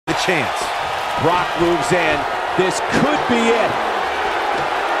chance. Brock moves in. This could be it.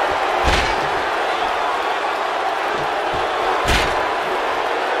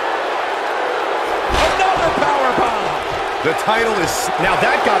 Another powerbomb. The title is... Now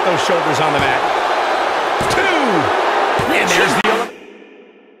that got those shoulders on the mat. 2. And there's the...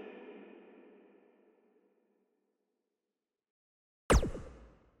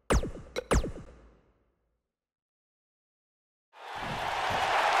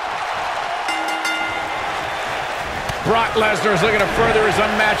 Brock Lesnar is looking to further his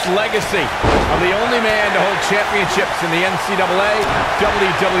unmatched legacy of the only man to hold championships in the NCAA,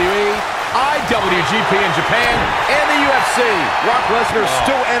 WWE, IWGP in Japan, and the UFC. Brock Lesnar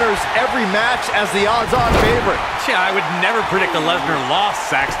still enters every match as the odds-on favorite. Yeah, I would never predict a Lesnar loss,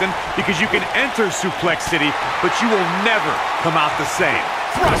 Saxton, because you can enter Suplex City, but you will never come out the same.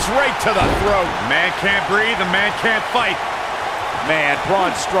 Thrust right to the throat. Man can't breathe, the man can't fight. Man,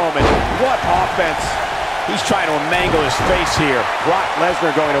 Braun Strowman, what offense. He's trying to mangle his face here. Brock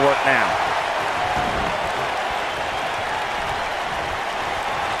Lesnar going to work now.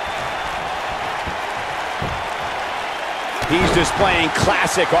 He's displaying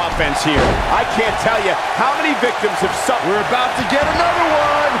classic offense here. I can't tell you how many victims have suffered. We're about to get another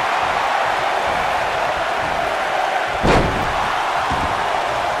one.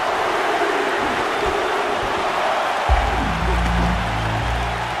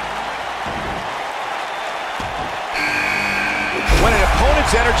 When an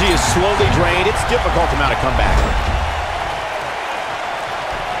opponent's energy is slowly drained, it's difficult to mount a comeback.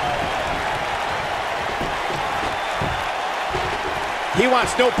 He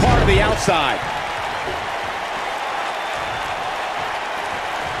wants no part of the outside.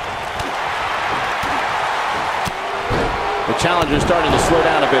 The challenger's starting to slow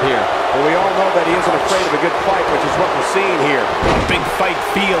down a bit here. But we all know that he isn't afraid of a good fight, which is what we're seeing here. A big fight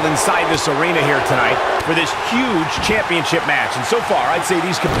feel inside this arena here tonight for this huge championship match. And so far, I'd say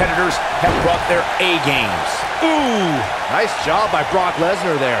these competitors have brought their A games. Ooh, nice job by Brock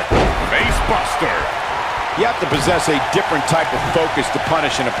Lesnar there. Face buster. You have to possess a different type of focus to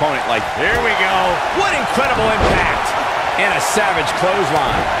punish an opponent like that. Here we go. What incredible impact! And a savage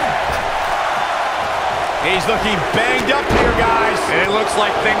clothesline. He's looking banged up here, guys. And it looks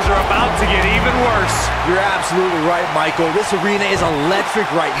like things are about to get even worse. You're absolutely right, Michael. This arena is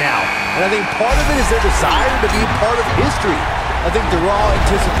electric right now. And I think part of it is their desire to be part of history. I think they're all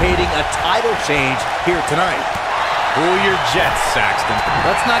anticipating a title change here tonight. Cool your jets, Saxton.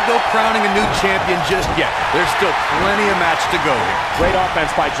 Let's not go crowning a new champion just yet. There's still plenty of match to go here. Great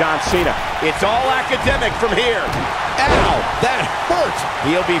offense by John Cena. It's all academic from here. Ow, that hurt.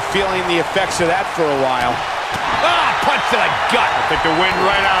 He'll be feeling the effects of that for a while. Ah, punch to the gut. I took the wind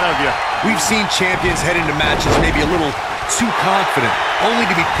right out of you. We've seen champions head into matches maybe a little too confident, only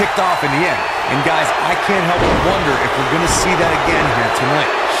to be picked off in the end. And guys, I can't help but wonder if we're going to see that again here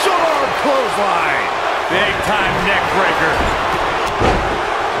tonight. Short clothesline. Big time neck breaker.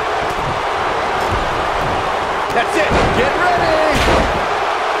 That's it. Get ready.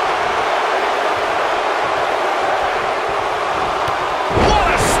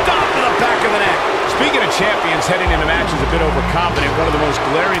 What a stop to the back of the neck. Speaking of champions heading into matches a bit overconfident, one of the most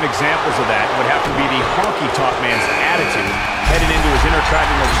glaring examples of that would have to be the honky-tonk man's attitude heading into his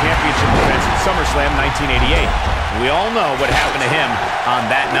Intercontinental Championship defense at SummerSlam 1988. We all know what happened to him on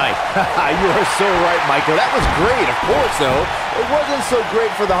that night. You are so right, Michael. That was great. Of course, though, it wasn't so great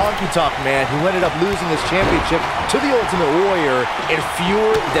for the honky-tonk man who ended up losing his championship to the Ultimate Warrior in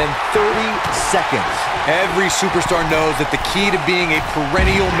fewer than 30 seconds. Every superstar knows that the key to being a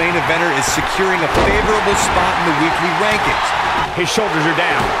perennial main eventer is securing a favorable spot in the weekly rankings. His shoulders are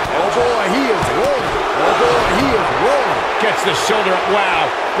down. Oh, boy, he is rolling. Oh, boy, he is rolling. Gets the shoulder up. Wow,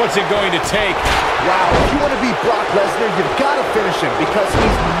 what's it going to take? Wow, if you want to beat Brock Lesnar, you've got to finish him because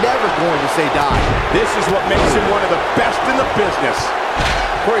he's never going to say die. This is what makes him one of the best in the business.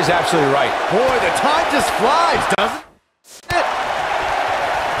 Corey's absolutely right. Boy, the time just flies, doesn't it?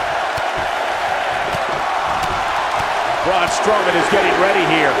 Braun Strowman is getting ready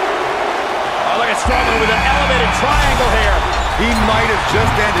here. Oh, look at Strowman with an elevated triangle here. He might have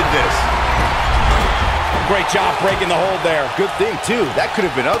just ended this. Great job breaking the hold there. Good thing, too. That could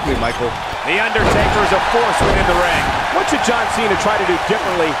have been ugly, Michael. The Undertaker is a force within the ring. What should John Cena try to do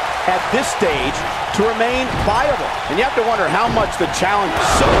differently at this stage to remain viable? And you have to wonder how much the challenge is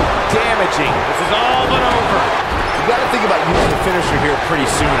so damaging. This is all but over. You got to think about using the finisher here pretty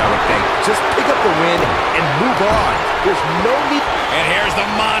soon, I would think. Just pick up the win and move on. There's no need. And here's the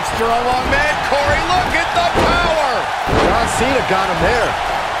monster along man. Corey, look at the power. John Cena got him there.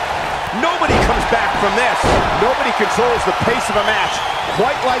 Nobody comes back from this. Nobody controls the pace of a match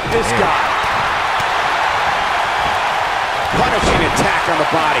quite like this guy. Punishing attack on the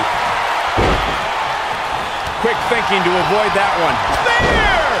body. Quick thinking to avoid that one.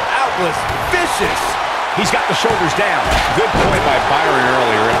 There! That was vicious. He's got the shoulders down. Good point by Byron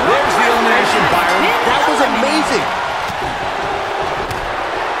earlier. There's the elimination, Byron. That was amazing.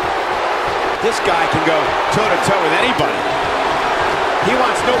 This guy can go toe-to-toe with anybody. He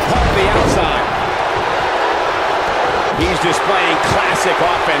wants no part of the outside. He's displaying classic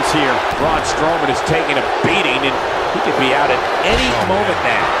offense here. Braun Strowman is taking a beating, and he could be out at any moment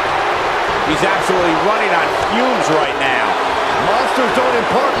now. He's absolutely running on fumes right now. Monsters don't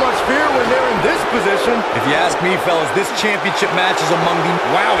impart much fear when they're in this position. If you ask me, fellas, this championship match is among the...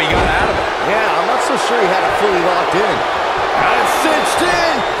 Wow, he got out of it. Yeah, I'm not so sure he had it fully locked in. And it's cinched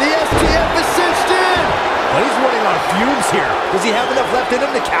in! The STF is cinched in! But he's running on fumes here. Does he have enough left in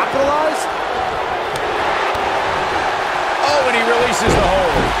him to capitalize? Oh, and he releases the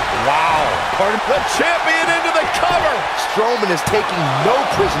hold. Wow. The champion into the cover. Strowman is taking no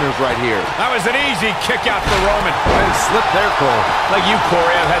prisoners right here. That was an easy kick out for Roman. Way to slip there, Cole. Like you,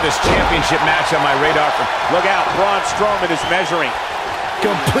 Corey, I've had this championship match on my radar for... Look out, Braun Strowman is measuring.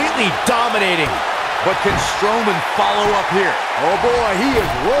 Completely dominating. But can Strowman follow up here? Oh boy, he is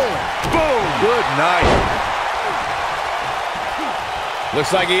rolling. Boom! Good night. Looks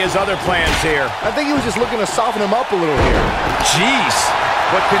like he has other plans here. I think he was just looking to soften him up a little here. Jeez.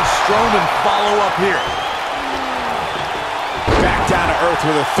 But can Strowman follow up here? Back down to earth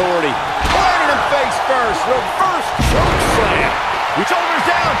with authority. Planted him face first. Reverse choke slam. Shoulders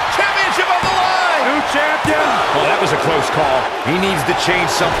down. Championship on the line. New champion. Well, that was a close call. He needs to change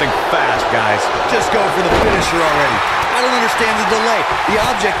something fast, guys. Just go for the finisher already. I don't understand the delay. The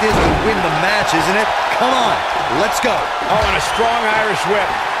object is to win the match, isn't it? Come on, let's go. Oh, and a strong Irish whip.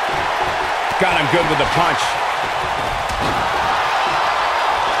 Got him good with the punch.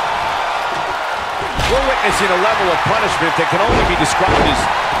 We're witnessing a level of punishment that can only be described as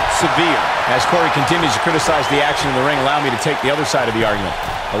severe. As Corey continues to criticize the action in the ring, allow me to take the other side of the argument.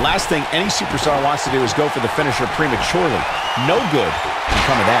 The last thing any superstar wants to do is go for the finisher prematurely. No good can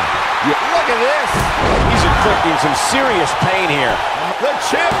come of that. Yeah, look at this. He's inflicting some serious pain here. The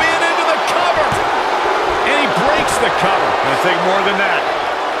champion into the cover. And he breaks the cover. Gonna take more than that.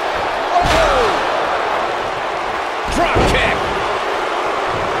 Oh! Drop kick.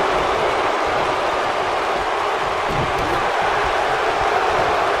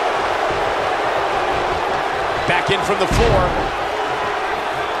 Back in from the floor.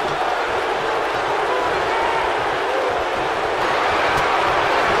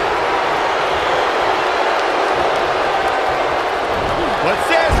 What's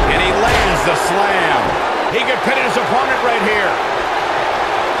this? And he lands the slam. He could pin his opponent right here.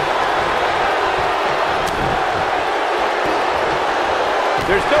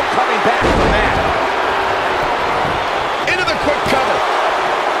 There's no coming back from that. Into the quick cover.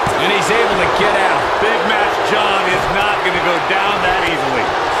 And he's able to get out. Big match John is not going to go down that easily.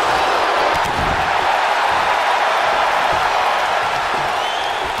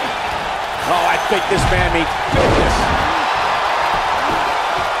 Oh, I think this man means business.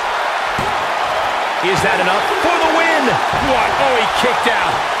 Is that enough for the win? What? Oh, he kicked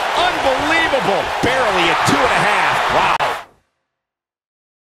out. Unbelievable. Barely at 2.5. Wow.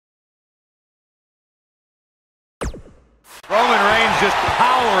 Roman Reigns just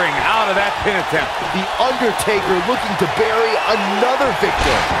powering out of that pin attempt. The Undertaker looking to bury another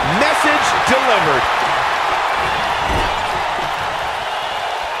victim. Message delivered.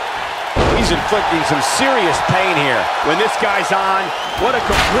 He's inflicting some serious pain here. When this guy's on, what a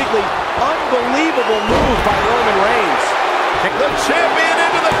completely unbelievable move by Roman Reigns. The champion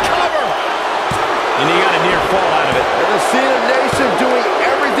into the cover. And he got a near fall out of it. And the Cena Nation doing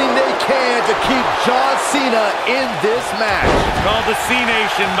everything they can to keep John Cena in this match. It's called the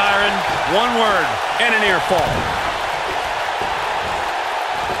C-Nation, Byron. One word. And a near fall.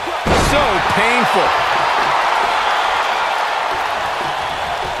 So painful.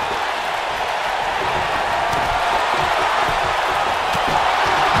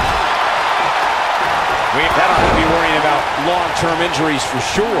 That ought to be worrying about long-term injuries for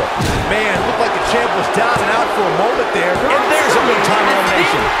sure. Man, looked like the champ was down and out for a moment there. And there's a big-time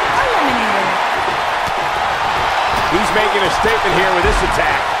elimination. He's making a statement here with this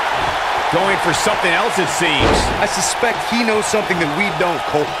attack. Going for something else, it seems. I suspect he knows something that we don't,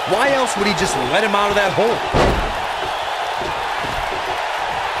 Cole. Why else would he just let him out of that hole?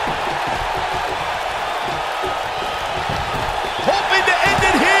 Hoping to end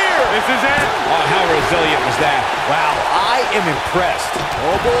it here. This is it. Oh, how resilient was that? Wow, I am impressed.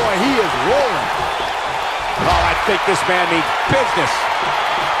 Oh boy, he is rolling. Oh, I think this man means business.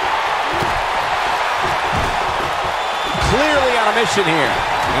 Clearly on a mission here.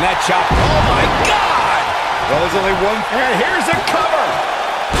 And that chop, oh my God! Well, there's only one. And here's a cover.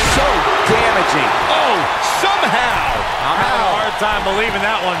 So damaging. Oh, somehow. I'm having a hard time believing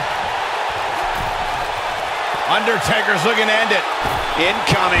that one. Undertaker's looking to end it.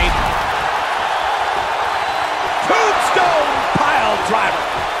 Incoming. Tombstone pile driver.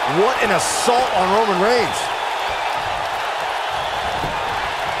 What an assault on Roman Reigns.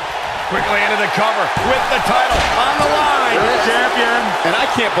 Quickly into the cover with the title on the line. Champion. And I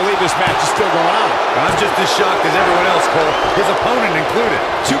can't believe this match is still going on. I'm just as shocked as everyone else, Cole. His opponent included.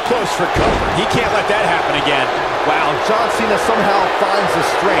 Too close for comfort. He can't let that happen again. Wow, John Cena somehow finds the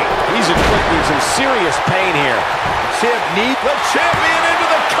strength. He's inflicting some serious pain here. Champ needs The champion into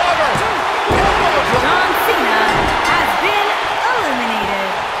the cover. John Cena has been eliminated.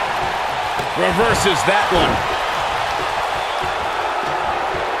 Reverses that one.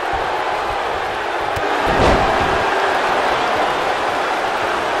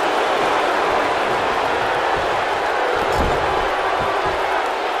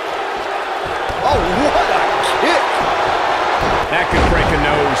 Oh, what a kick! That could break a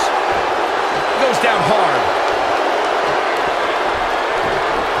nose. Goes down hard.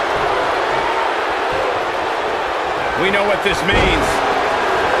 We know what this means.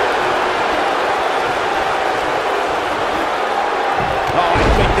 Oh, I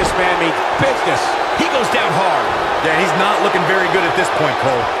think this man means business. He goes down hard. Yeah, he's not looking very good at this point,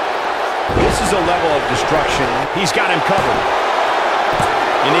 Cole. This is a level of destruction. He's got him covered.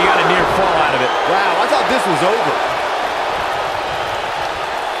 And he got a near fall out of it. Wow, I thought this was over.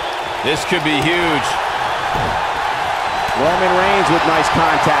 This could be huge. Roman Reigns with nice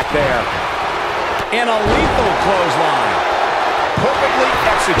contact there. And a lethal clothesline. Perfectly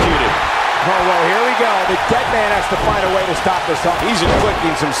executed. Oh, well, here we go. The dead man has to find a way to stop this up. He's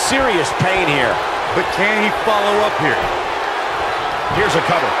inflicting some serious pain here. But can he follow up here? Here's a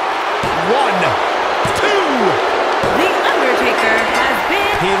cover. 1, 2. The Undertaker has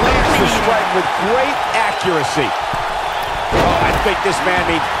been He lands the eliminated. strike with great accuracy. Oh, I think this man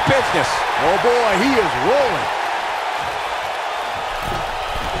means business. Oh boy, he is rolling.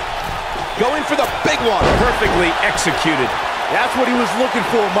 Going for the big one. Perfectly executed. That's what he was looking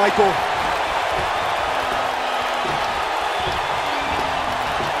for, Michael.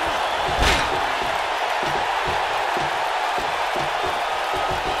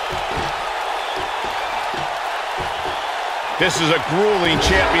 This is a grueling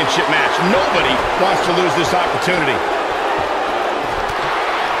championship match. Nobody wants to lose this opportunity.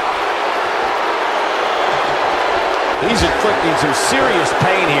 He's inflicting some serious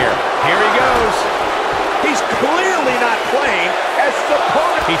pain here. Here he goes. He's clearly not playing as the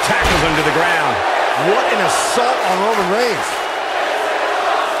opponent. He tackles him to the ground. What an assault on Roman Reigns.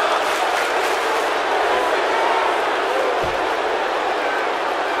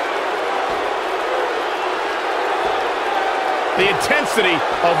 The intensity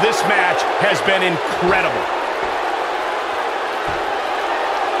of this match has been incredible.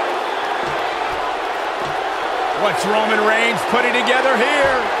 What's Roman Reigns putting together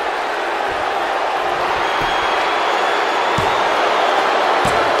here?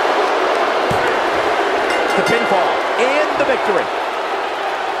 The pinfall and the victory.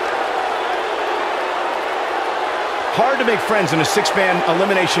 Hard to make friends in a six-man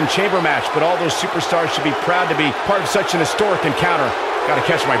elimination chamber match, but all those superstars should be proud to be part of such an historic encounter. Gotta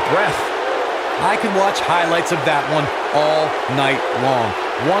catch my breath. I can watch highlights of that one all night long.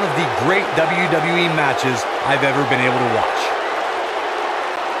 One of the great WWE matches I've ever been able to watch.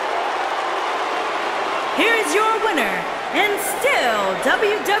 Here is your winner, and still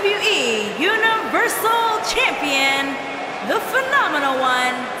WWE Universal Champion, the phenomenal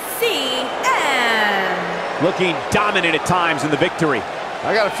one, CM. Looking dominant at times in the victory.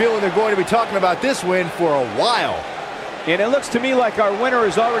 I got a feeling they're going to be talking about this win for a while. And it looks to me like our winner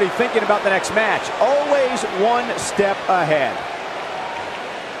is already thinking about the next match. Always one step ahead.